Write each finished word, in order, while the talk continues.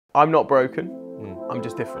I'm not broken. I'm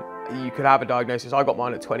just different. You could have a diagnosis. I got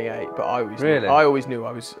mine at 28, but I always knew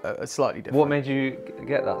I was slightly different. What made you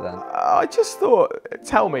get that then? I just thought,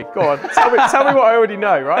 tell me, go on, tell me what I already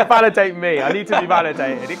know, right? Validate me. I need to be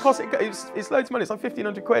validated. It's loads of money. It's like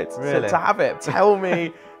 1,500 quid really? to have it. Tell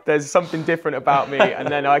me there's something different about me, and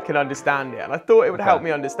then I can understand it. And I thought it would help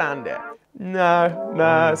me understand it.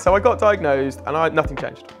 No. So I got diagnosed, and nothing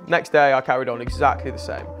changed. Next day, I carried on exactly the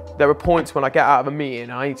same. There are points when I get out of a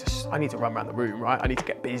meeting, I need to run around the room, right? I need to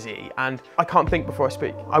get busy, and I can't think before I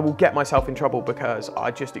speak. I will get myself in trouble because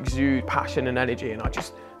I just exude passion and energy, and I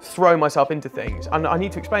just throw myself into things. And I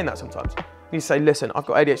need to explain that sometimes. I need to say, listen, I've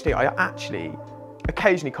got ADHD. I actually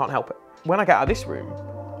occasionally can't help it. When I get out of this room,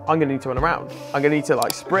 I'm gonna need to run around. I'm gonna need to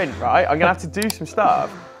like sprint, right? I'm gonna have to do some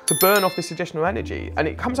stuff to burn off this additional energy. And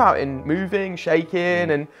it comes out in moving,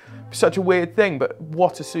 shaking, and such a weird thing, but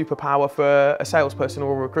what a superpower for a salesperson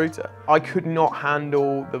or a recruiter. I could not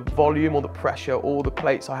handle the volume or the pressure or the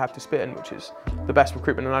plates I have to spin, which is the best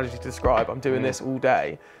recruitment analogy to describe. I'm doing this all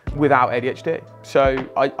day without ADHD. So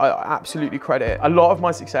I absolutely credit a lot of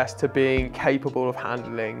my success to being capable of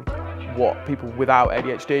handling what people without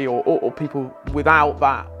ADHD or people without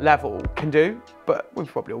that level can do. But we've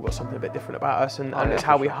probably all got something a bit different about us, and it's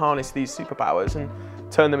how we harness these superpowers and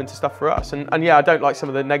turn them into stuff for us. And yeah, I don't like some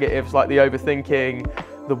of the negatives, like the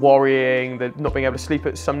overthinking, the worrying, the not being able to sleep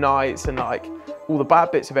at some nights, and like all the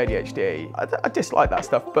bad bits of ADHD. I dislike that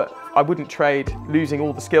stuff, but I wouldn't trade losing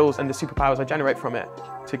all the skills and the superpowers I generate from it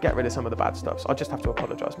to get rid of some of the bad stuff. So I just have to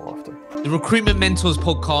apologise more often. The Recruitment Mentors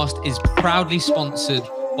podcast is proudly sponsored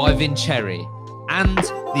by Vincherry and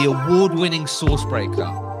the award-winning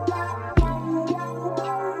Sourcebreaker.